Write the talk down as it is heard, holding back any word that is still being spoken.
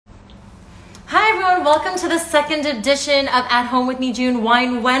everyone, welcome to the second edition of At Home with Mijune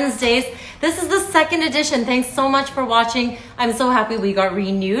Wine Wednesdays. This is the second edition. Thanks so much for watching. I'm so happy we got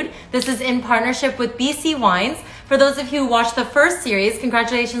renewed. This is in partnership with BC Wines. For those of you who watched the first series,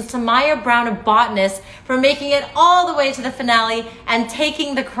 congratulations to Maya Brown, a botanist, for making it all the way to the finale and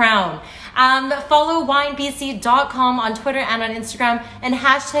taking the crown. Follow winebc.com on Twitter and on Instagram and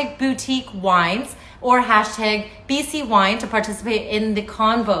hashtag boutique wines or hashtag BC Wine to participate in the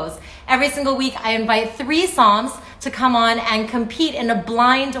convos. Every single week, I invite 3 somms to come on and compete in a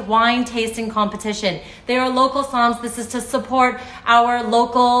blind wine tasting competition. They are local somms. This is to support our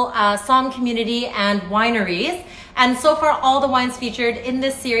local somm community and wineries. And so far, all the wines featured in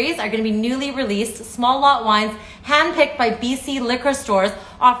this series are going to be newly released small lot wines handpicked by BC liquor stores,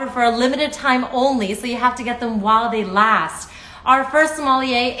 offered for a limited time only, so you have to get them while they last. Our first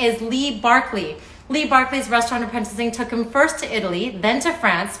sommelier is Lee Barkley. Lee Barkley's restaurant apprenticing took him first to Italy, then to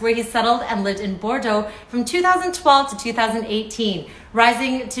France, where he settled and lived in Bordeaux from 2012 to 2018,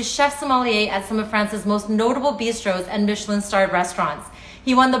 rising to chef sommelier at some of France's most notable bistros and Michelin-starred restaurants.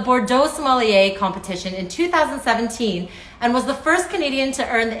 He won the Bordeaux Sommelier competition in 2017 and was the first Canadian to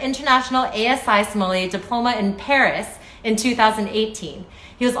earn the International ASI Sommelier Diploma in Paris in 2018.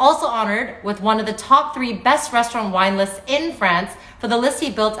 He was also honored with one of the top 3 best restaurant wine lists in France for the list he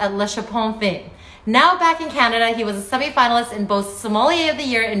built at Le Chapon Fin. Now back in Canada, he was a semi-finalist in both Sommelier of the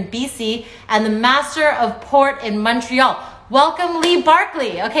Year in BC and the Master of Port in Montreal. Welcome, Lee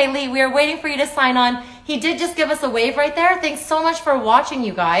Barkley. Okay, Lee, we are waiting for you to sign on. He did just give us a wave right there. Thanks so much for watching,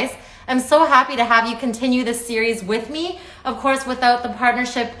 you guys. I'm so happy to have you continue this series with me. Of course, without the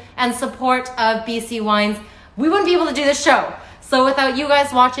partnership and support of BC Wines, we wouldn't be able to do this show. So without you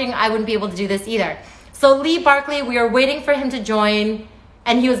guys watching, I wouldn't be able to do this either. So Lee Barkley, we are waiting for him to join.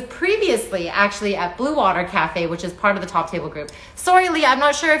 And he was previously actually at Blue Water Cafe, which is part of the Top Table Group. Sorry, Lee, I'm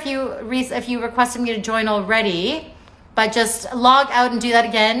not sure if you requested me to join already, but just log out and do that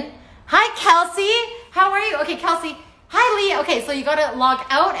again. Hi, Kelsey. How are you? Okay, Kelsey. Hi, Lee. Okay, so you got to log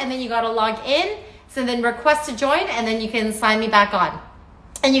out and then you got to log in. So then request to join and then you can sign me back on.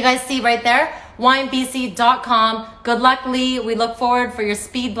 And you guys see right there, winebc.com. Good luck, Lee. We look forward for your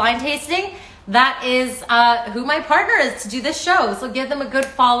speed blind tasting. That is who my partner is to do this show. So give them a good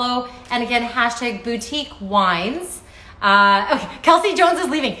follow. And again, hashtag boutique wines. Okay, Kelsey Jones is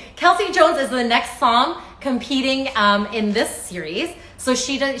leaving. Kelsey Jones is the next somm competing in this series. So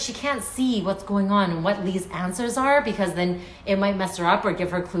she can't see what's going on and what Lee's answers are, because then it might mess her up or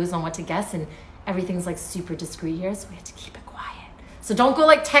give her clues on what to guess. And everything's like super discreet here. So we have to keep it quiet. So don't go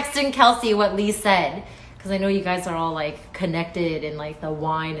like texting Kelsey what Lee said, because I know you guys are all like connected in like the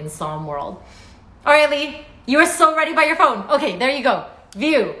wine and somm world. All right, Lee, you are so ready by your phone. Okay, there you go.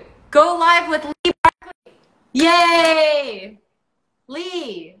 View. Go live with Lee Barkley. Yay!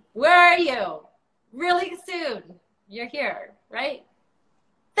 Lee, where are you? Really soon. You're here, right?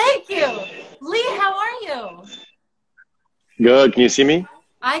 Thank you. Lee, how are you? Good. Can you see me?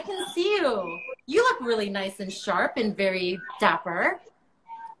 I can see you. You look really nice and sharp and very dapper.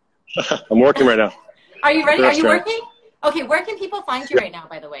 I'm working right now. Are you ready? Are you working? Okay, where can people find you right now,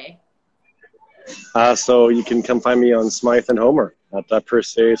 by the way? So you can come find me on Smythe and Homer at that Per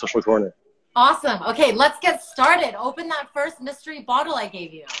Se Social Corner. Awesome. Okay, let's get started. Open that first mystery bottle I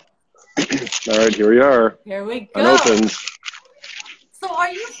gave you. All right, here we are. Here we go. Unopened. So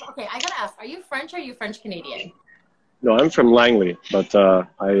are you, okay, I gotta ask, are you French or are you French-Canadian? No, I'm from Langley, but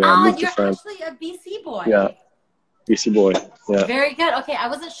I moved to France. You're actually a BC boy. Yeah, BC boy. Yeah. Very good. Okay, I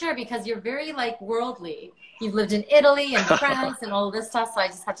wasn't sure because you're very like worldly. You've lived in Italy and France and all of this stuff, so I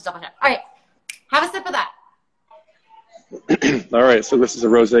just had to double check. All right, have a sip of that. All right, so this is a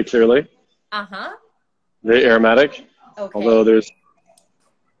rosé clearly. Uh-huh. Very aromatic. Okay. Although there's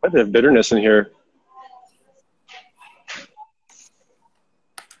quite a bit of bitterness in here.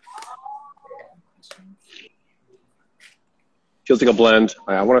 Feels like a blend.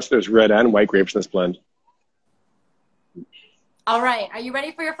 I want to say there's red and white grapes in this blend. All right, are you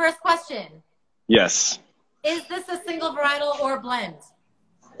ready for your first question? Yes. Is this a single varietal or blend?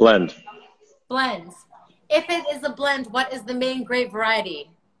 Blend. Blend. If it is a blend, what is the main grape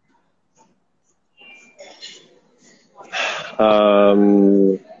variety?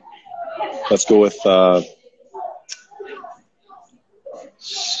 Let's go with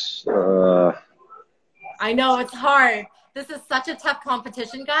I know, it's hard. This is such a tough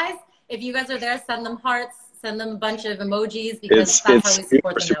competition, guys. If you guys are there, send them hearts, send them a bunch of emojis, because that's how we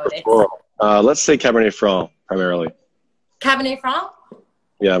support them nowadays. Floral. Let's say Cabernet Franc, primarily. Cabernet Franc?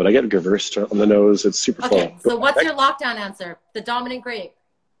 Yeah, but I get Gewürzt on the nose. It's super floral. Okay, so what's your lockdown answer? The dominant grape?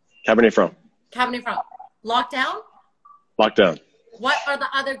 Cabernet Franc. Cabernet Franc. Lockdown? Lockdown. What are the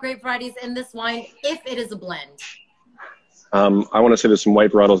other grape varieties in this wine if it is a blend? I want to say there's some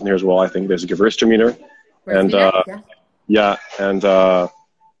white varietals in here as well. I think there's a Gewürztraminer. And yeah, and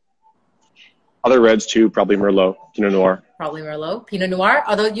other reds too, probably Merlot, Pinot Noir. Probably Merlot, Pinot Noir.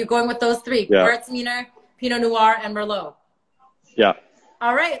 Although you're going with those three, Gewürztraminer, Pinot Noir, and Merlot. Yeah.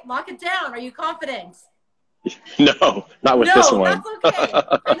 All right, lock it down. Are you confident? No, not with this one. No, that's okay.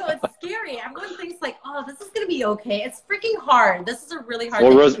 I know, it's scary. Everyone thinks like, oh, this is going to be okay. It's freaking hard. This is a really hard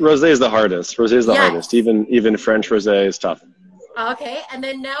thing. Rosé is the hardest. Rosé is the hardest. Even French rosé is tough. Okay, and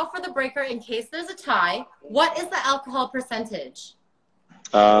then now for the breaker, in case there's a tie, what is the alcohol percentage?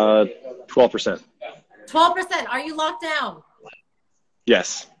 12%. 12%. Are you locked down?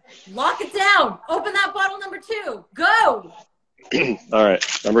 Yes. Lock it down. Open that bottle number 2. Go. All right,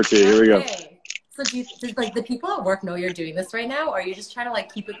 number 2. Here we go. So does like the people at work know you're doing this right now, or are you just trying to like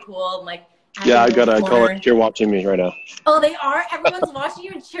keep it cool and like? Yeah, I got a caller here watching me right now. Oh, they are. Everyone's watching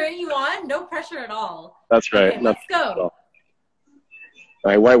you and cheering you on. No pressure at all. That's right. Okay, let's go. All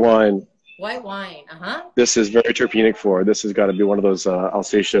right, white wine. White wine. This is very terpenic for. This has got to be one of those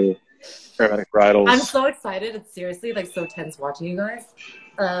Alsatian aromatic varietals. I'm so excited. It's seriously like so tense watching you guys.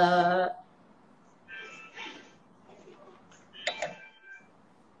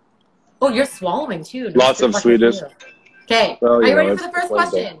 Oh, you're swallowing too. Lots of sweetness. Okay. Are you ready for the first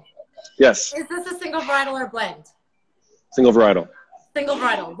question? Yes. Is this a single varietal or blend? Single varietal. Single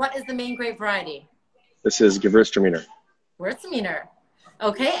varietal. What is the main grape variety? This is Gewürztraminer. Gewürztraminer.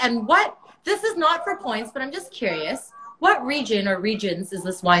 Okay. And this is not for points, but I'm just curious. What region or regions is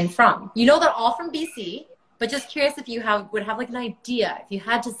this wine from? You know they're all from BC, but just curious if you would have like an idea, if you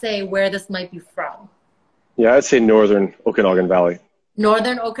had to say where this might be from. Yeah, I'd say Northern Okanagan Valley.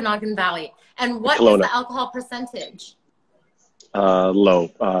 Northern Okanagan Valley. And what is the alcohol percentage? Low.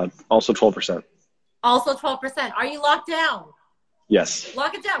 Also 12%. Also 12%. Are you locked down? Yes.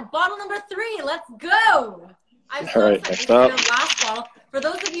 Lock it down. Bottle number 3. Let's go. I'm so excited. This is your last bottle. For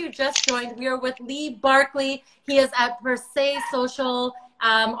those of you who just joined, we are with Lee Barkley. He is at Per Se Social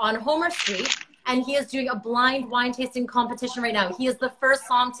on Homer Street, and he is doing a blind wine tasting competition right now. He is the first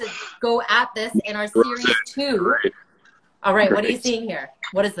song to go at this in our series 2. All right, what are you seeing here?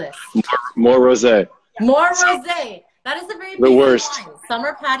 What is this? More rosé. More rosé. That is a very big worst. wine.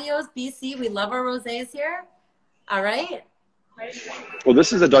 Summer patios, BC. We love our rosés here. All right. Well,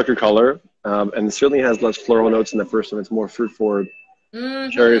 this is a darker color, and it certainly has less floral notes in the first one. It's more fruit forward.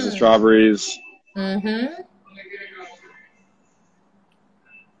 Cherries and strawberries.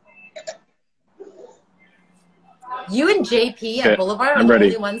 You and JP at Boulevard are the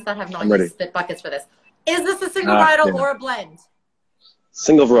only ones that have not used spit buckets for this. Is this a single varietal or a blend?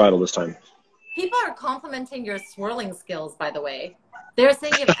 Single varietal this time. People are complimenting your swirling skills, by the way. They're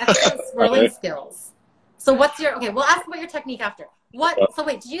saying you have excellent swirling skills. So what's your, okay, we'll ask about your technique after. So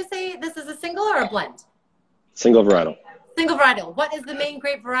wait, did you say this is a single or a blend? Single varietal. Single varietal. What is the main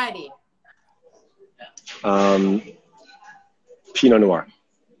grape variety? Pinot Noir.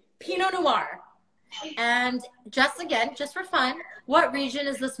 Pinot Noir. And just for fun, what region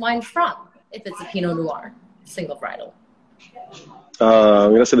is this wine from? If it's a Pinot Noir, single varietal.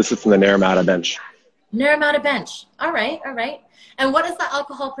 I'm going to say this is from the Naramata bench. Naramata bench. All right, all right. And what is the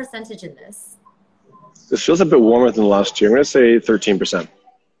alcohol percentage in this? This feels a bit warmer than last year. I'm going to say 13%.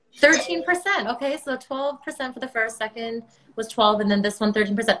 13%. Okay, so 12% for the first, second was 12, and then this one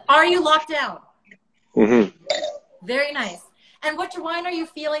 13%. Are you locked down? Very nice. And what wine are you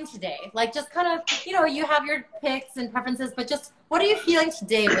feeling today? Like just kind of, you know, you have your picks and preferences, but just what are you feeling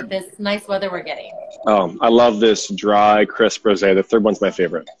today with this nice weather we're getting? Oh, I love this dry, crisp rosé. The third one's my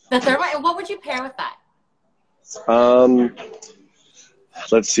favorite. The third one? And what would you pair with that?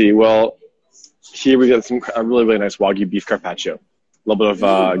 Let's see. Well, here we got a really, really nice Wagyu beef carpaccio. A little bit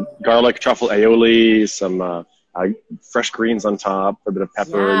of garlic, truffle aioli, some fresh greens on top, a bit of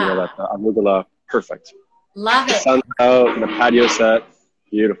pepper, you know, that arugula. Perfect. Love it. The sun's out, the patio set.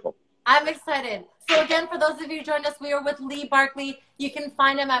 Beautiful. I'm excited. So again, for those of you who joined us, we are with Lee Barkley. You can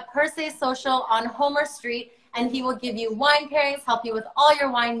find him at Per Se Social on Homer Street, and he will give you wine pairings, help you with all your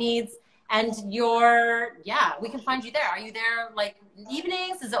wine needs. And we can find you there. Are you there like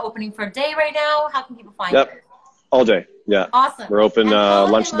evenings? Is it opening for a day right now? How can people find you? Yep, all day. Yeah. Awesome. We're open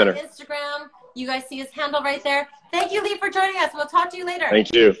lunch and dinner. On Instagram. You guys see his handle right there. Thank you, Lee, for joining us. We'll talk to you later.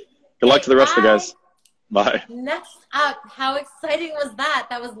 Thank you. Good luck to the rest of the guys. Bye. Next up, how exciting was that?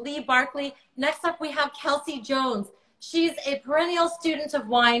 That was Lee Barkley. Next up, we have Kelsey Jones. She's a perennial student of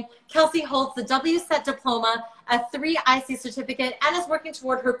wine. Kelsey holds the WSET diploma, a 3 IC certificate, and is working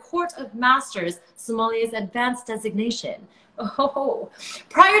toward her Court of Masters Sommelier's advanced designation. Oh.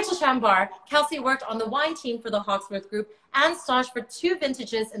 Prior to Chambard, Kelsey worked on the wine team for the Hawksworth Group and staged for 2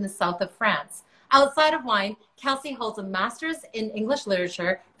 vintages in the south of France. Outside of wine, Kelsey holds a master's in English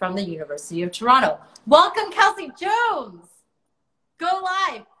literature from the University of Toronto. Welcome, Kelsey Jones! Go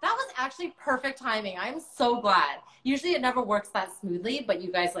live. That was actually perfect timing. I'm so glad. Usually it never works that smoothly, but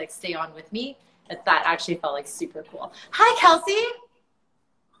you guys like stay on with me. That actually felt like super cool. Hi, Kelsey.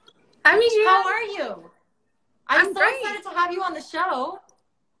 Hi, Mijune. How are you? I'm so great. excited to have you on the show.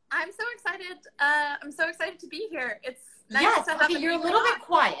 I'm so excited. I'm so excited to be here. It's nice Yes. to have Okay, you're a little bit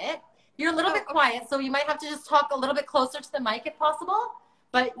quiet. You're a little bit quiet, so you might have to just talk a little bit closer to the mic if possible.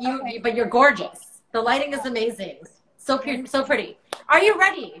 But you're gorgeous. The lighting is amazing. So pretty. Are you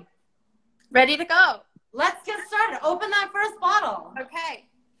ready? Ready to go. Let's get started. Open that first bottle. Okay.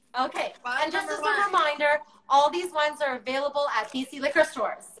 Okay. Bottle And just as number a reminder, all these wines are available at BC liquor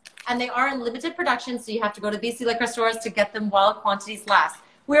stores. And they are in limited production, so you have to go to BC liquor stores to get them while quantities last.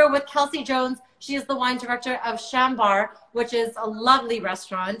 We're with Kelsey Jones. She is the wine director of Chambard, which is a lovely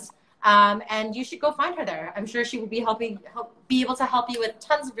restaurant. And you should go find her there. I'm sure she will be able to help you with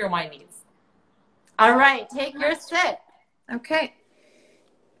tons of your wine needs. All right, take your sip. Okay.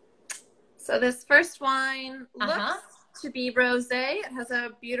 So this first wine looks to be rosé. It has a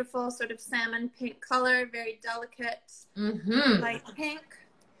beautiful sort of salmon pink color, very delicate, light pink.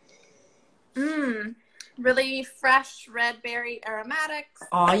 Really fresh red berry aromatics.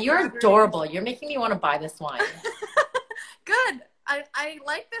 Oh, you're adorable. You're making me want to buy this wine. Good. I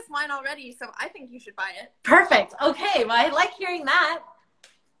like this wine already, so I think you should buy it. Perfect. Okay, well, I like hearing that.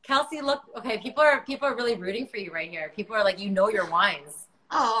 Kelsey, look. Okay, people are really rooting for you right here. People are like, you know your wines.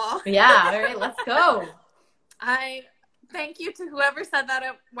 Oh. Yeah. All right, let's go. I thank you to whoever said that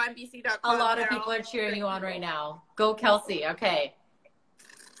at winebc.com. A lot of people are cheering you on right now. Go, Kelsey. Okay.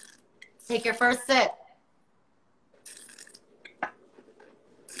 Take your first sip.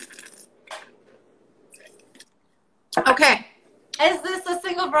 Okay. Is this a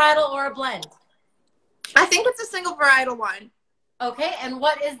single varietal or a blend? I think it's a single varietal wine. Okay, and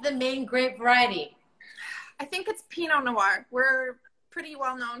what is the main grape variety? I think it's Pinot Noir. We're pretty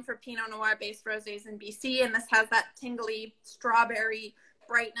well known for Pinot Noir based rosés in BC, and this has that tingly strawberry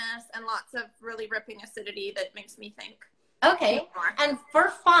brightness and lots of really ripping acidity that makes me think. Okay, and for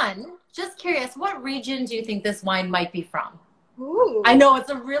fun, just curious, what region do you think this wine might be from? Ooh. I know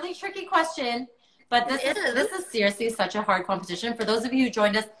it's a really tricky question, but this is seriously such a hard competition. For those of you who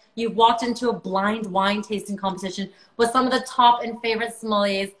joined us, you've walked into a blind wine tasting competition with some of the top and favorite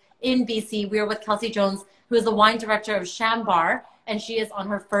sommeliers in BC. We are with Kelsey Jones, who is the wine director of Chambard, and she is on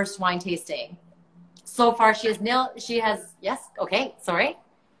her first wine tasting. So far, yes, okay, sorry.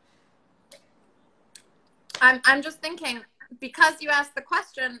 I'm just thinking, because you asked the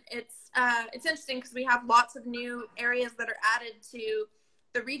question, it's interesting because we have lots of new areas that are added to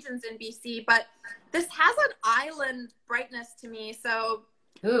the regions in BC, but this has an island brightness to me. So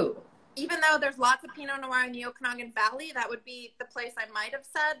even though there's lots of Pinot Noir in the Okanagan Valley, that would be the place I might have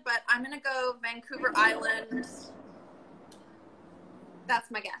said, but I'm going to go Vancouver Island. That's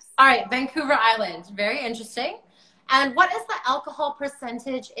my guess. All right, Vancouver Island. Very interesting. And what is the alcohol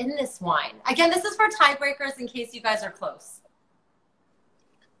percentage in this wine? Again, this is for tiebreakers in case you guys are close.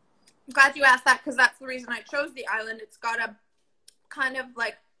 I'm glad you asked that because that's the reason I chose the island. It's got a kind of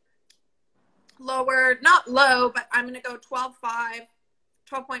like lower, not low, but I'm going to go 12.5%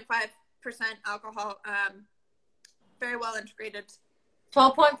 alcohol. Very well integrated.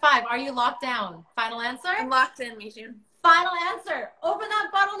 12.5. Are you locked down? Final answer? I'm locked in, Mijune. Final answer. Open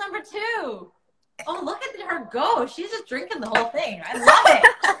that bottle number 2. Oh, look at her go. She's just drinking the whole thing. I love it.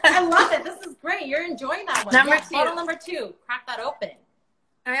 I love it. This is great. You're enjoying that one. Number 2. Bottle number 2. Crack that open.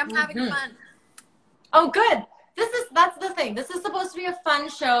 I am having fun. Oh, good. That's the thing. This is supposed to be a fun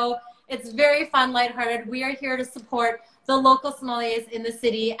show. It's very fun, lighthearted. We are here to support the local sommeliers in the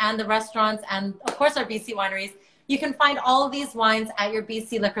city and the restaurants and, of course, our BC wineries. You can find all of these wines at your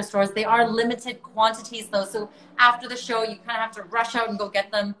BC liquor stores. They are limited quantities, though, so after the show, you kind of have to rush out and go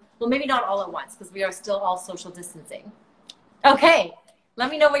get them. Well, maybe not all at once, because we are still all social distancing. Okay, let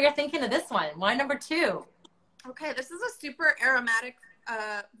me know what you're thinking of this one. Wine number 2. Okay, this is a super aromatic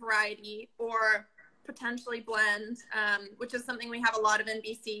variety, or potentially blend, which is something we have a lot of in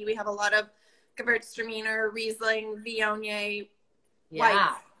BC. We have a lot of Gewürztraminer, Riesling, Viognier,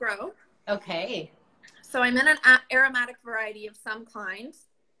 white grow. Okay. So I'm in an aromatic variety of some kind.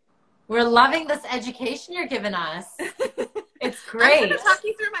 We're loving this education you're giving us. It's I'm great. going to talk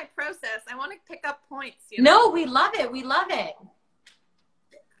you through my process. I want to pick up points. You know? No, we love it. We love it.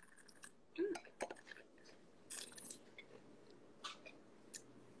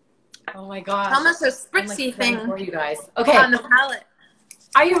 Oh my gosh. Almost a I'm spritzy like thing for you guys. Okay. on the palate.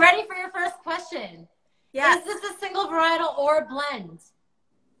 Are you ready for your first question? Yes. Is this a single varietal or a blend?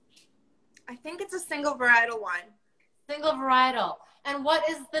 I think it's a single varietal wine. Single varietal. And what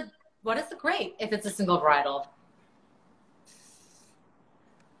is the grape if it's a single varietal?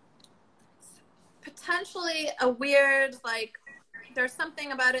 Potentially a weird, like, there's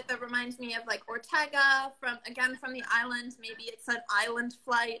something about it that reminds me of like Ortega from the island. Maybe it's an island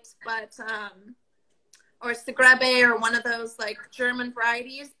flight, but or Segrebe or one of those like German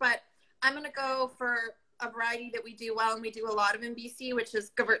varieties. But I'm gonna go for a variety that we do well and we do a lot of in BC, which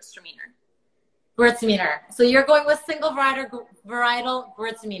is Gewürztraminer. Gewürztraminer. So you're going with single varietal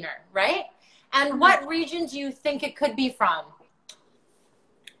Gewürztraminer, right? And what region do you think it could be from?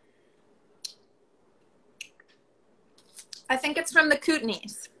 I think it's from the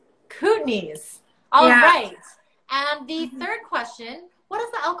Kootenays. Kootenays. All Yeah. right. And the third question, what is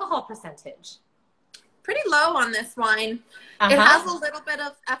the alcohol percentage? Pretty low on this wine. It has a little bit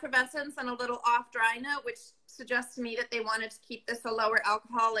of effervescence and a little off dry note, which suggests to me that they wanted to keep this a lower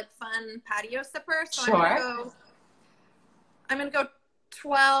alcohol, like fun patio sipper. So Sure. I'm gonna go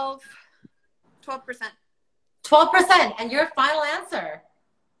 12%. 12%. And your final answer?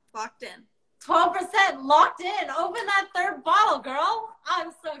 Locked in. 12% locked in. Open that third bottle, girl.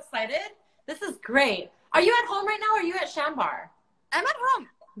 I'm so excited. This is great. Are you at home right now or are you at Shambar? I'm at home.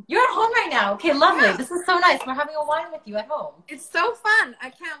 You're at home right now. Okay, lovely. Yeah. This is so nice. We're having a wine with you at home. It's so fun. I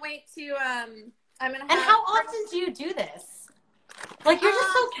can't wait to I'm gonna have. And how often do you do this? Like, you're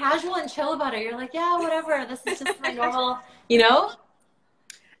just so casual and chill about it. You're like, yeah, whatever. This is just my normal, you know?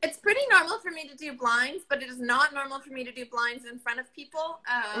 It's pretty normal for me to do blinds, but it is not normal for me to do blinds in front of people.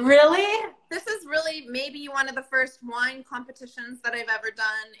 Really? This is really maybe one of the first wine competitions that I've ever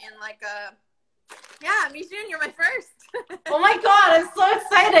done in like a, yeah, Mijune, you're my first. Oh my God, I'm so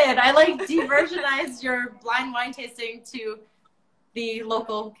excited. I like diversionized your blind wine tasting to the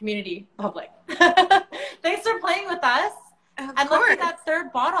local community public. Thanks for playing with us. And look at that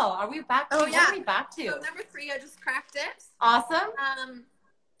third bottle. Are we back to? Oh, yeah. What are we back to? So number 3, I just cracked it. Awesome.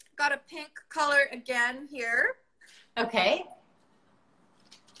 Got a pink color again here. Okay.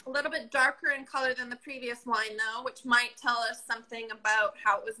 A little bit darker in color than the previous wine, though, which might tell us something about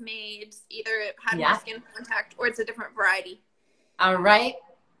how it was made. Either it had more skin contact or it's a different variety. All right.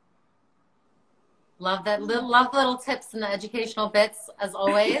 Love that. Love little tips and the educational bits, as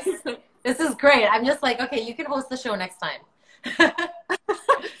always. This is great. I'm just like, okay, you can host the show next time.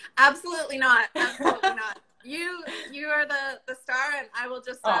 Absolutely not. Absolutely not. You are the star, and I will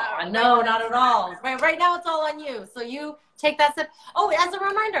just. No, not at all. Right now, it's all on you. So you take that sip. Oh, as a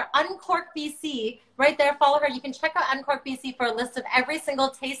reminder, Uncork BC, right there. Follow her. You can check out Uncork BC for a list of every single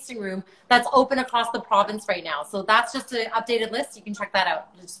tasting room that's open across the province right now. So that's just an updated list. You can check that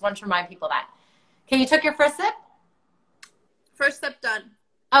out. Just want to remind people that. Okay, you took your first sip. First sip done.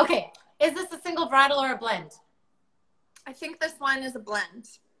 Okay, is this a single varietal or a blend? I think this one is a blend.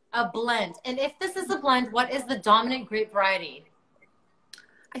 A blend. And if this is a blend, what is the dominant grape variety?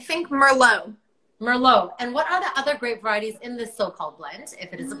 I think Merlot. Merlot. And what are the other grape varieties in this so-called blend,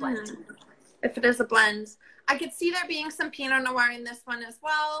 if it is a blend? If it is a blend. I could see there being some Pinot Noir in this one as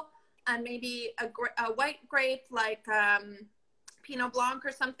well, and maybe a white grape like Pinot Blanc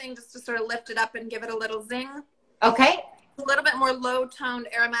or something, just to sort of lift it up and give it a little zing. Okay. A little bit more low-toned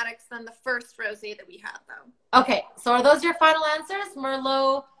aromatics than the first rosé that we had, though. Okay. So are those your final answers?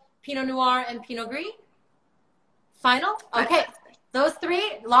 Merlot, Pinot Noir, and Pinot Gris? Final? Okay. Those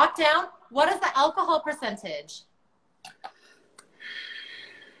 3 locked down. What is the alcohol percentage?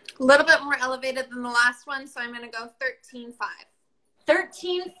 A little bit more elevated than the last one, so I'm going to go 13.5.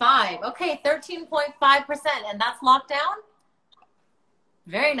 13.5. Okay, 13.5%. And that's locked down?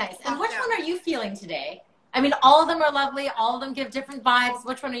 Very nice. And which one are you feeling today? I mean, all of them are lovely. All of them give different vibes.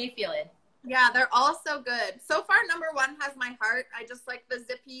 Which one are you feeling? Yeah, they're all so good. So far, number 1 has my heart. I just like the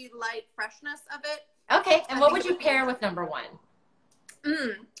zippy, light freshness of it. Okay, and what would you pair with number 1?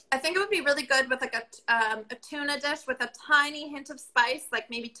 I think it would be really good with like a tuna dish with a tiny hint of spice, like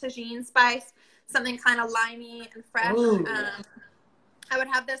maybe tagine spice, something kind of limey and fresh. I would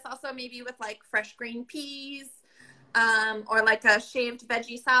have this also maybe with like fresh green peas, or like a shaved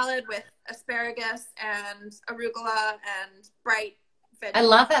veggie salad with asparagus and arugula and bright veggies. I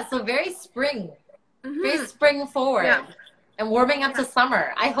love that. So very spring, very spring forward, and warming up to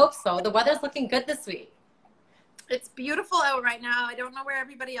summer. I hope so. The weather's looking good this week. It's beautiful out right now. I don't know where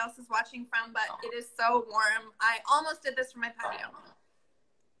everybody else is watching from, but it is so warm. I almost did this for my patio.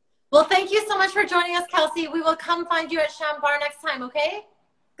 Well, thank you so much for joining us, Kelsey. We will come find you at Sham Bar next time, okay?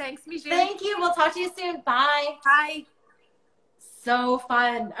 Thanks, Mijune. Thank you. We'll talk to you soon. Bye. Bye. So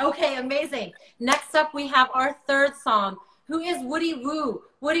fun. Okay, amazing. Next up, we have our third som, who is Woody Woo.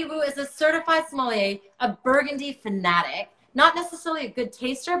 Woody Woo is a certified sommelier, a Burgundy fanatic. Not necessarily a good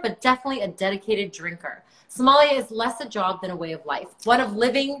taster, but definitely a dedicated drinker. Sommelier is less a job than a way of life, one of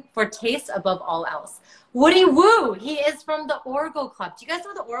living for taste above all else. Woody Woo, he is from the Orgo Club. Do you guys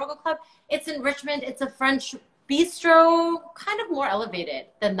know the Orgo Club? It's in Richmond. It's a French bistro, kind of more elevated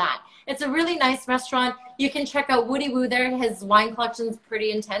than that. It's a really nice restaurant. You can check out Woody Woo there. His wine collection's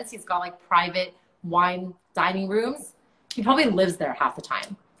pretty intense. He's got like private wine dining rooms. He probably lives there half the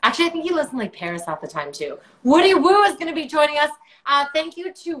time. Actually, I think he lives in like Paris half the time too. Woody Woo is going to be joining us. Thank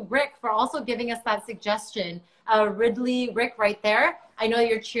you to Rick for also giving us that suggestion. Ridley, Rick right there. I know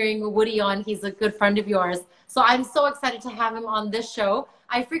you're cheering Woody on. He's a good friend of yours. So I'm so excited to have him on this show.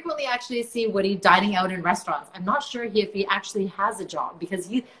 I frequently actually see Woody dining out in restaurants. I'm not sure if he actually has a job because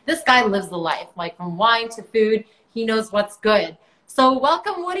this guy lives the life. Like from wine to food, he knows what's good. So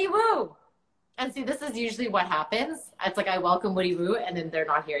welcome, Woody Woo. And see, this is usually what happens. It's like I welcome Woody Woo and then they're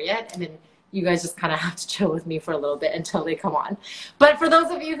not here yet. And then you guys just kind of have to chill with me for a little bit until they come on. But for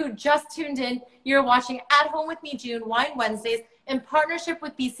those of you who just tuned in, you're watching At Home with Mijune Wine Wednesdays in partnership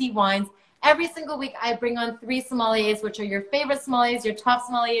with BC Wines. Every single week, I bring on 3 sommeliers, which are your favorite sommeliers, your top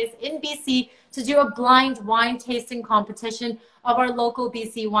sommeliers in BC, to do a blind wine tasting competition of our local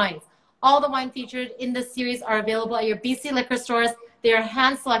BC wines. All the wine featured in this series are available at your BC liquor stores. They are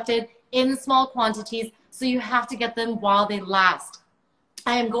hand-selected in small quantities, so you have to get them while they last.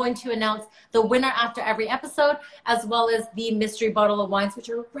 I am going to announce the winner after every episode, as well as the mystery bottle of wines, which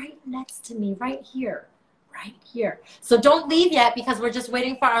are right next to me, right here. Right here. So don't leave yet because we're just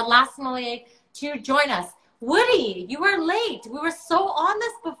waiting for our last sommelier to join us. Woody, you were late. We were so on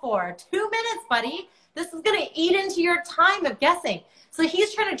this before. 2 minutes, buddy. This is going to eat into your time of guessing. So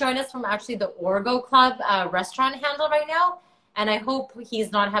he's trying to join us from actually the Orgo Club restaurant handle right now. And I hope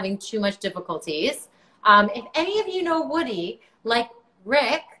he's not having too much difficulties. If any of you know Woody, like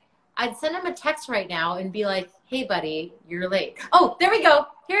Rick, I'd send him a text right now and be like, hey, buddy, you're late. Oh, there we go.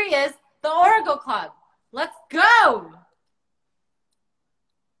 Here he is, the Orgo Club. Let's go.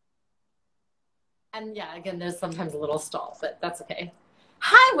 And yeah, again, there's sometimes a little stall, but that's okay.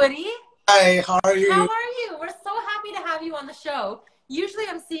 Hi, Woody. Hi, how are you? How are you? We're so happy to have you on the show. Usually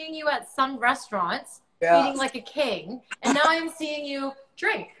I'm seeing you at some restaurants eating like a king, and now I'm seeing you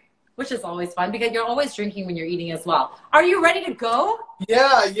drink, which is always fun because you're always drinking when you're eating as well. Are you ready to go?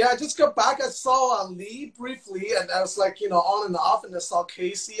 Yeah, I just got back. I saw Lee briefly, and I was like, on and off, and I saw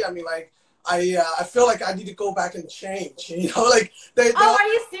Casey. I mean, like, I feel like I need to go back and change, like they oh, are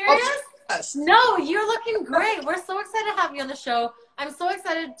you serious? Yes. No, you're looking great. We're so excited to have you on the show. I'm so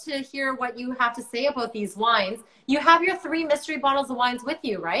excited to hear what you have to say about these wines. You have your 3 mystery bottles of wines with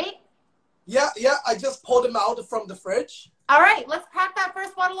you, right? Yeah, I just pulled them out from the fridge. All right, let's crack that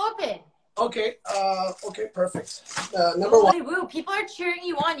first bottle open. Okay, okay, perfect. Number 1. Woo, people are cheering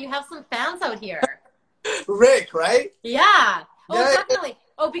you on. You have some fans out here. Rick, right? Yeah. Oh, yeah, definitely. Yeah.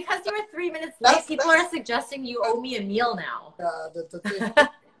 Oh, because you were 3 minutes late, people are suggesting you owe me a meal now.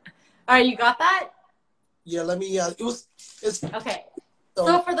 All right, you got that? Yeah, let me, it's... Okay.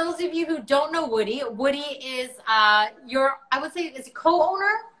 So for those of you who don't know Woody, Woody is I would say, is a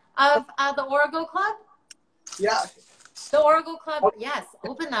co-owner of the Orgo Club? Yeah. The Orgo Club, yes.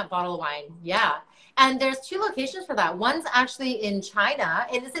 Open that bottle of wine. Yeah. And there's 2 locations for that. One's actually in China.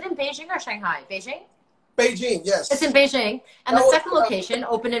 And is it in Beijing or Shanghai? Beijing? Beijing, yes. It's in Beijing. And the second location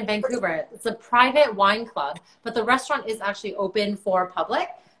opened in Vancouver. It's a private wine club, but the restaurant is actually open for public.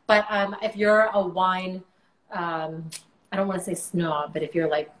 But if you're a wine, I don't want to say snob, but if you're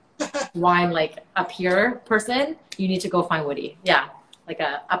like wine, like up here person, you need to go find Woody. Yeah. Like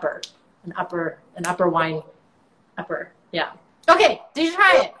an upper wine, yeah. Okay, did you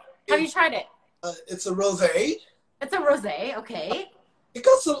try it? Have you tried it? It's a rosé. It's a rosé, okay. It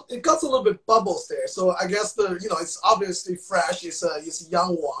got a little bit bubbles there, so I guess it's obviously fresh. It's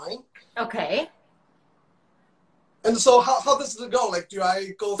young wine. Okay. And so how does it go? Like, do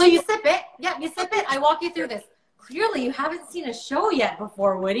I go? So you sip it? Yeah, you sip it. I walk you through this. Clearly, you haven't seen a show yet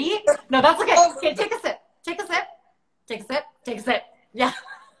before, Woody. No, that's okay. Okay, take a sip. Take a sip. Take a sip. Take a sip. Yeah.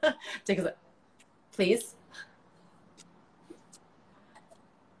 Take a sip. Please.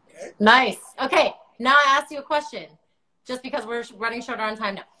 Okay. Nice. Okay. Now I ask you a question. Just because we're running short on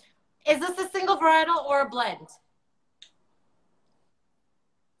time now. Is this a single varietal or a blend?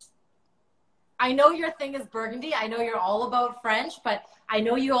 I know your thing is Burgundy. I know you're all about French, but I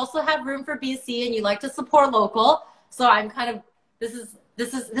know you also have room for BC and you like to support local. So I'm kind of, this is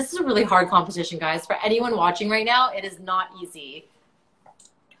a really hard competition, guys. For anyone watching right now, it is not easy.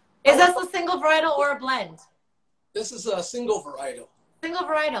 Is this a single varietal or a blend? This is a single varietal. Single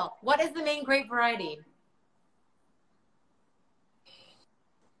varietal. What is the main grape variety?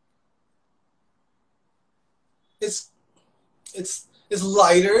 It's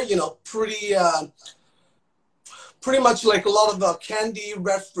lighter, you know, pretty much like a lot of candy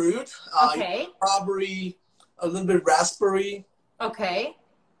red fruit. Okay. Strawberry, a little bit raspberry. Okay.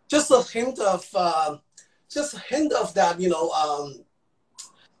 Just a hint of that,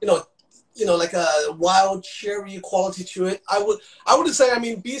 like a wild cherry quality to it. I would say, I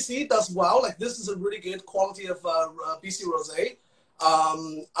mean, BC does well. Like this is a really good quality of BC rosé.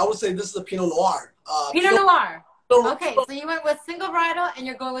 I would say this is a Pinot Noir. Pinot Noir. Okay, so you went with single varietal and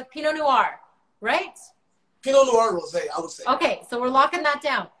you're going with Pinot Noir, right? Pinot Noir rosé, I would say. Okay, so we're locking that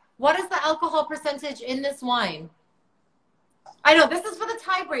down. What is the alcohol percentage in this wine? I know, this is for the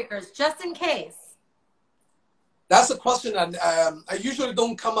tiebreakers, just in case. That's a question that I usually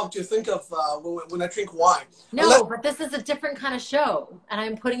don't come up to think of when I drink wine. No, but this is a different kind of show, and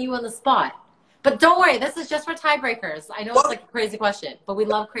I'm putting you on the spot. But don't worry, this is just for tiebreakers. I know it's like a crazy question, but we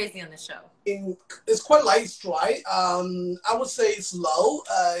love crazy on this show. It's quite light, it's dry. I would say it's low.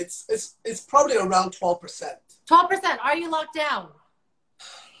 It's probably around 12%. 12%. Are you locked down?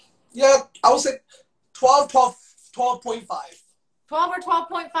 Yeah, I would say 12.5. 12 or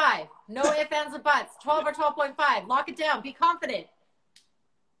 12.5. No ifs, ands, or buts. 12 or 12.5. Lock it down. Be confident.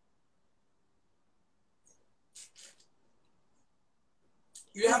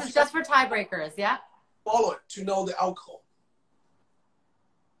 This is just for tiebreakers, yeah? Follow it to know the alcohol.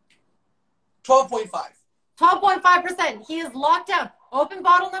 12.5. 12.5%. He is locked down. Open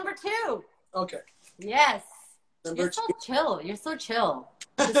bottle number 2. Okay. Yes. You're so chill. You're so chill.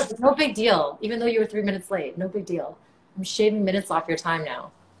 No big deal. Even though you were 3 minutes late. No big deal. I'm shaving minutes off your time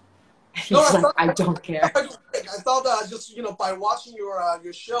now. No, I don't care. I thought that just, by watching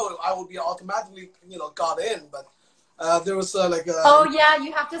your show, I would be automatically, got in. But there was oh, yeah,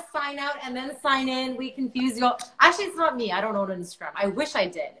 you have to sign out and then sign in. We confuse you all. Actually, it's not me. I don't own Instagram. I wish I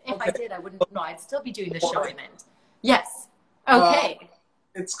did. If I did, I wouldn't. No, I'd still be doing the show I meant. Yes. Okay.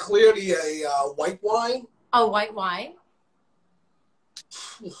 It's clearly a white wine. A white wine.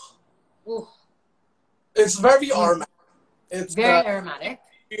 Ooh. It's very aromatic. It's very aromatic.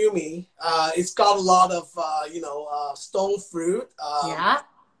 Creamy. It's got a lot of, stone fruit. Yeah.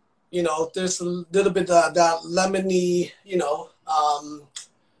 There's a little bit of that lemony,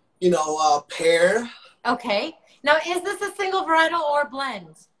 pear. Okay. Now, is this a single varietal or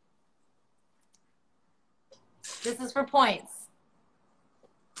blend? This is for points.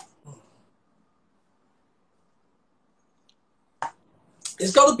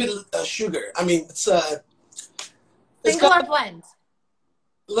 It's got a bit of sugar. I mean, it's single or blend?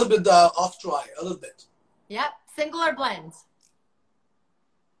 A little bit off dry, a little bit. Yep. Single or blend?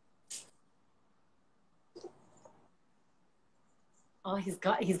 Oh, he's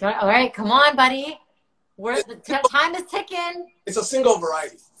got. All right, come on, buddy. Time is ticking. It's a single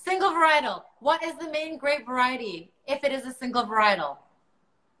variety. Single varietal. What is the main grape variety if it is a single varietal?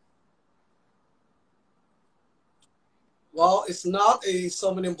 Well, it's not a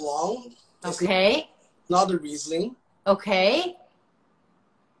Sauvignon Blanc. Okay. Not a Riesling. Okay.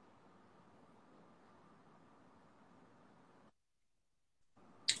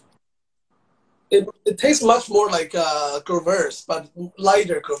 It tastes much more like Gewurz, but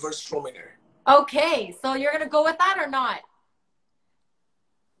lighter Gewürztraminer. Okay, so you're going to go with that or not?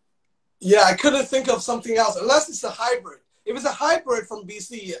 Yeah, I couldn't think of something else, unless it's a hybrid. If it's a hybrid from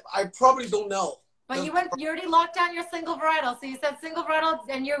BC, I probably don't know. But you already locked down your single varietal, so you said single varietal,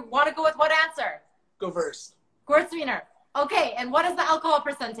 and you want to go with what answer? Gewurz. Gewürztraminer. Okay, and what is the alcohol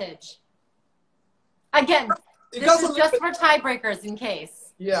percentage? Again, this is just for tiebreakers in case.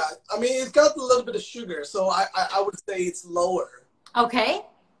 Yeah, I mean, it's got a little bit of sugar, so I would say it's lower. Okay.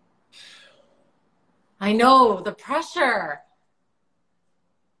 I know, the pressure.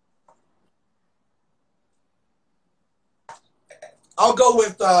 I'll go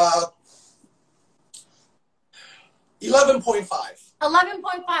with 11.5.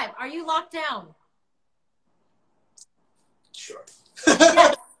 11.5. Are you locked down? Sure.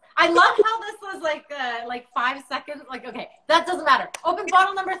 Yes. I love how this was like 5 seconds. Like, okay, that doesn't matter. Open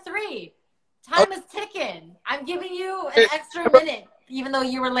bottle number 3. Time is ticking. I'm giving you an extra minute, even though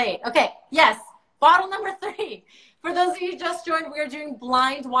you were late. Okay, yes, bottle number 3. For those of you who just joined, we are doing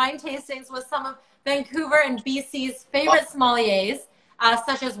blind wine tastings with some of Vancouver and BC's favorite sommeliers.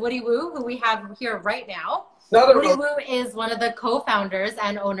 such as Woody Woo, who we have here right now. Another Woody rosé. Woo is one of the co-founders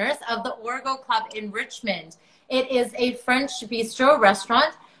and owners of the Orgo Club in Richmond. It is a French bistro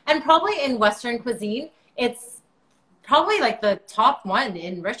restaurant, and probably in Western cuisine, it's probably like the top one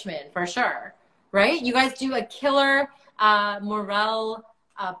in Richmond for sure, right? You guys do a killer morel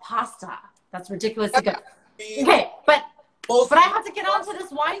pasta. That's ridiculously good. Okay, but I have to get on to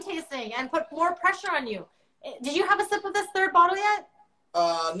this wine tasting and put more pressure on you. Did you have a sip of this third bottle yet?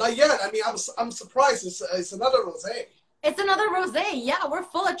 Not yet. I mean, I'm surprised. It's another rosé. It's another rosé. Yeah, we're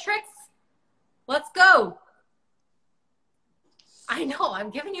full of tricks. Let's go. I know.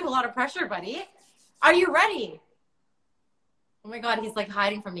 I'm giving you a lot of pressure, buddy. Are you ready? Oh my God, he's like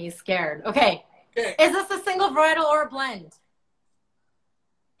hiding from me. He's scared. Okay. Okay. Is this a single varietal or a blend?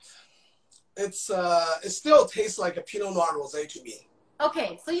 It still tastes like a Pinot Noir rosé to me.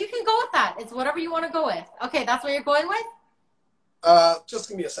 Okay, so you can go with that. It's whatever you want to go with. Okay, that's what you're going with? Just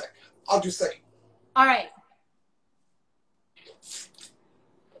give me a sec. I'll do second. All right.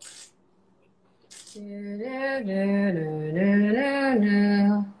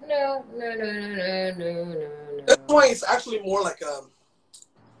 This one is actually more like a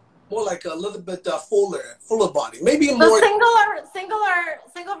little bit fuller body. Maybe So more.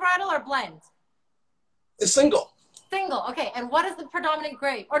 single varietal or blend? It's single. Single. Okay, and what is the predominant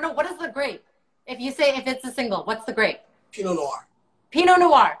grape? Or no, what is the grape? If it's a single, what's the grape? Pinot Noir. Pinot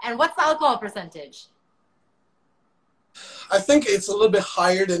Noir. And what's the alcohol percentage? I think it's a little bit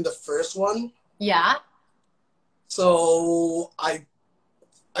higher than the first one. Yeah. So I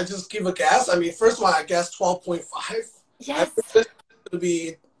just give a guess. I mean, first one I guess 12.5. Yes. I think this would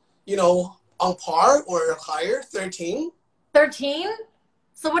be, on par or higher, 13. 13?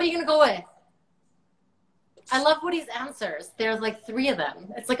 So what are you going to go with? I love Woody's answers. There's like 3 of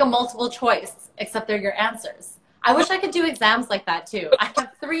them. It's like a multiple choice, except they're your answers. I wish I could do exams like that too. I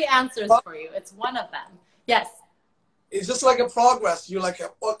have 3 answers for you. It's one of them. Yes. It's just like a progress. You're like,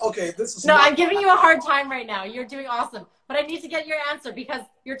 okay, this is. No, I'm giving you a hard time right now. You're doing awesome. But I need to get your answer because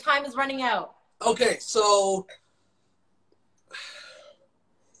your time is running out. Okay, so.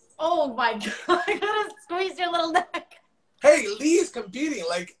 Oh my God. I gotta squeeze your little neck. Hey, Lee's competing.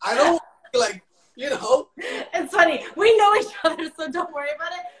 Like, I don't like, It's funny. We know each other, so don't worry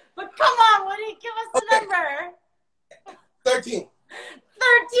about it. But come on, Woody, give us the number. 13.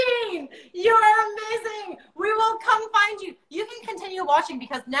 13! You're amazing! We will come find you. You can continue watching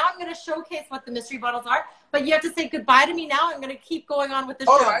because now I'm going to showcase what the mystery bottles are, but you have to say goodbye to me now. I'm going to keep going on with the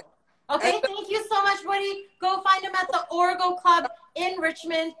show. All right. Okay, thank you so much, Woody. Go find him at the Orgo Club in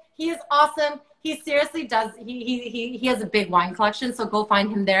Richmond. He is awesome. He seriously does. He has a big wine collection, so go find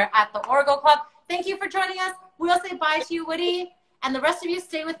him there at the Orgo Club. Thank you for joining us. We'll say bye to you, Woody. And the rest of you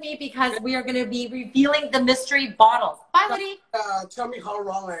stay with me because we are going to be revealing the mystery bottles. Bye, Woody. Tell me how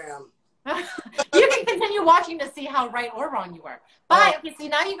wrong I am. You can continue watching to see how right or wrong you were. Bye. Okay, see,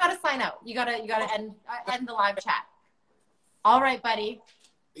 now you got to sign out. You got to end the live chat. All right, buddy.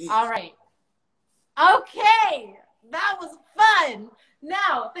 All right. Okay. That was fun.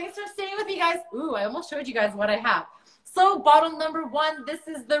 Now, thanks for staying with me, guys. Ooh, I almost showed you guys what I have. So, bottle number 1, this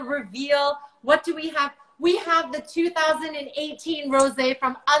is the reveal. What do we have? We have the 2018 rosé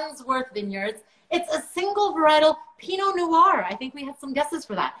from Unsworth Vineyards. It's a single varietal Pinot Noir. I think we had some guesses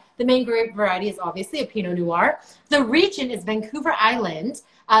for that. The main grape variety is obviously a Pinot Noir. The region is Vancouver Island.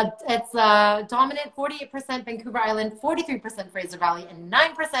 It's dominant 48% Vancouver Island, 43% Fraser Valley, and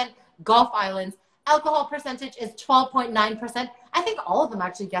 9% Gulf Islands. Alcohol percentage is 12.9%. I think all of them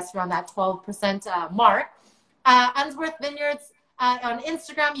actually guessed around that 12% mark. Unsworth Vineyards on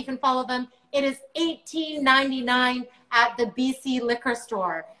Instagram, you can follow them. It is $18.99 at the BC liquor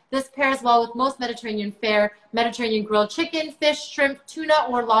store. This pairs well with most Mediterranean fare, Mediterranenean grilled chicken, fish, shrimp, tuna,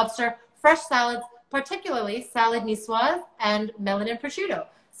 or lobster, fresh salads, particularly salad niçoise and melon and prosciutto.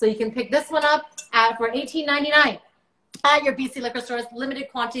 So you can pick this one up for $18.99 at your BC liquor stores.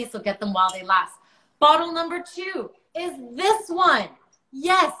 Limited quantity, so get them while they last. Bottle number 2 is this one.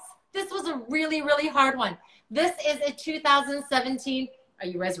 Yes, this was a really, really hard one. This is a 2017. Are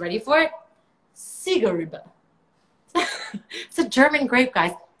you guys ready for it? Siegerriebe. It's a German grape,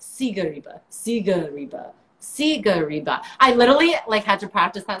 guys. Siegerriebe. Siegerriebe. Siegerriebe. I literally had to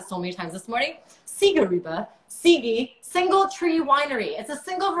practice that so many times this morning. Siegerriebe. Siegi. Single tree winery. It's a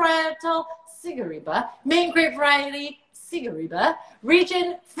single varietal Siegerriebe. Main grape variety. Siegerriebe.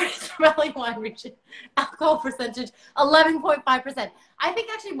 Region, Fraser Valley wine region. Alcohol percentage, 11.5%. I think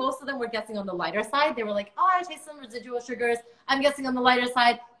actually most of them were guessing on the lighter side. They were like, oh, I taste some residual sugars. I'm guessing on the lighter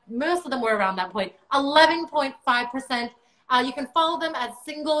side. Most of them were around that point. 11.5%. You can follow them at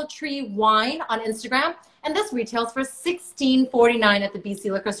Single Tree Wine on Instagram. And this retails for $16.49 at the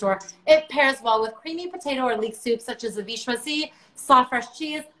BC Liquor Store. It pairs well with creamy potato or leek soup such as a vichyssoise, soft fresh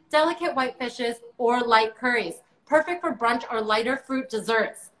cheese, delicate white fishes, or light curries. Perfect for brunch or lighter fruit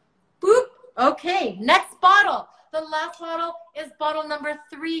desserts. Boop. Okay, next bottle. The last bottle is bottle number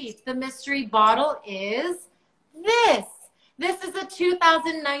 3. The mystery bottle is this. This is a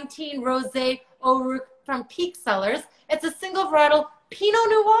 2019 Rosé O'Rourke from Peak Cellars. It's a single varietal Pinot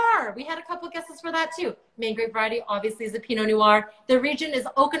Noir. We had a couple guesses for that too. Main grape variety obviously is a Pinot Noir. The region is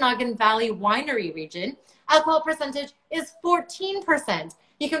Okanagan Valley Winery region. Alcohol percentage is 14%.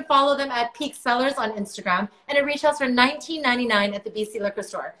 You can follow them at Peak Cellars on Instagram, and it retails for $19.99 at the BC Liquor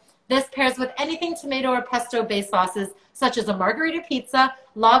Store. This pairs with anything tomato or pesto-based sauces, such as a margarita pizza,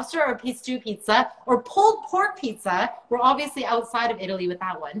 lobster or pesto pizza, or pulled pork pizza. We're obviously outside of Italy with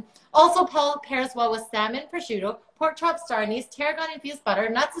that one. Also pairs well with salmon, prosciutto, pork chop, star anise, tarragon-infused butter,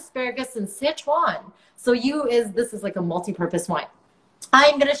 nuts, asparagus, and Sichuan. So this is like a multi-purpose wine.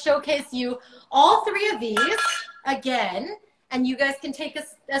 I'm going to showcase you all 3 of these again, and you guys can take a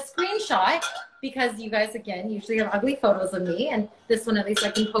screenshot because you guys, again, usually have ugly photos of me, and this one at least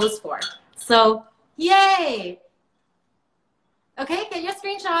I can pose for. So, yay! Okay, get your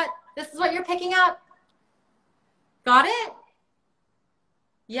screenshot. This is what you're picking up. Got it?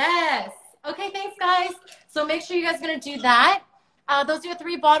 Yes. Okay, thanks, guys. So make sure you guys are going to do that. Those are your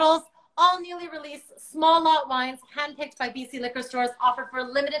 3 bottles, all newly released small lot wines, handpicked by BC Liquor Stores, offered for a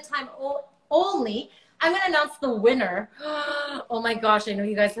limited time only. I'm going to announce the winner. Oh my gosh, I know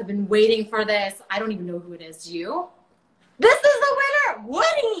you guys have been waiting for this. I don't even know who it is. You? This is the winner,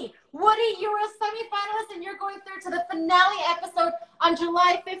 Woody! Woody, you're a semi-finalist and you're going through to the finale episode on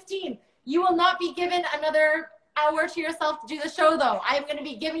July 15th. You will not be given another hour to yourself to do the show, though. I am going to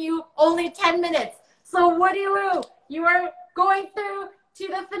be giving you only 10 minutes. So Woody Woo, you are going through to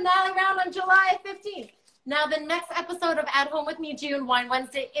the finale round on July 15th. Now, the next episode of At Home with Mijune Wine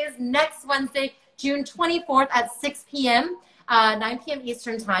Wednesday is next Wednesday, June 24th at 6 p.m., 9 p.m.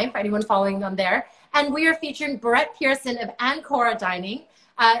 Eastern time for anyone following them there. And we are featuring Brett Pearson of Ancora Dining,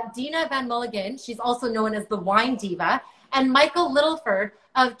 Dina Van Mulligan, she's also known as the Wine Diva, and Michael Littleford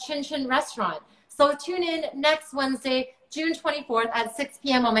of Chin Chin Restaurant. So tune in next Wednesday, June 24th at 6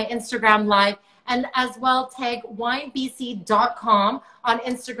 p.m. on my Instagram Live, and as well tag winebc.com on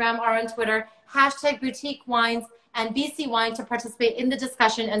Instagram or on Twitter, hashtag boutique wines and BC Wine to participate in the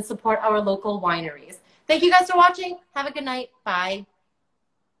discussion and support our local wineries. Thank you guys for watching. Have a good night. Bye.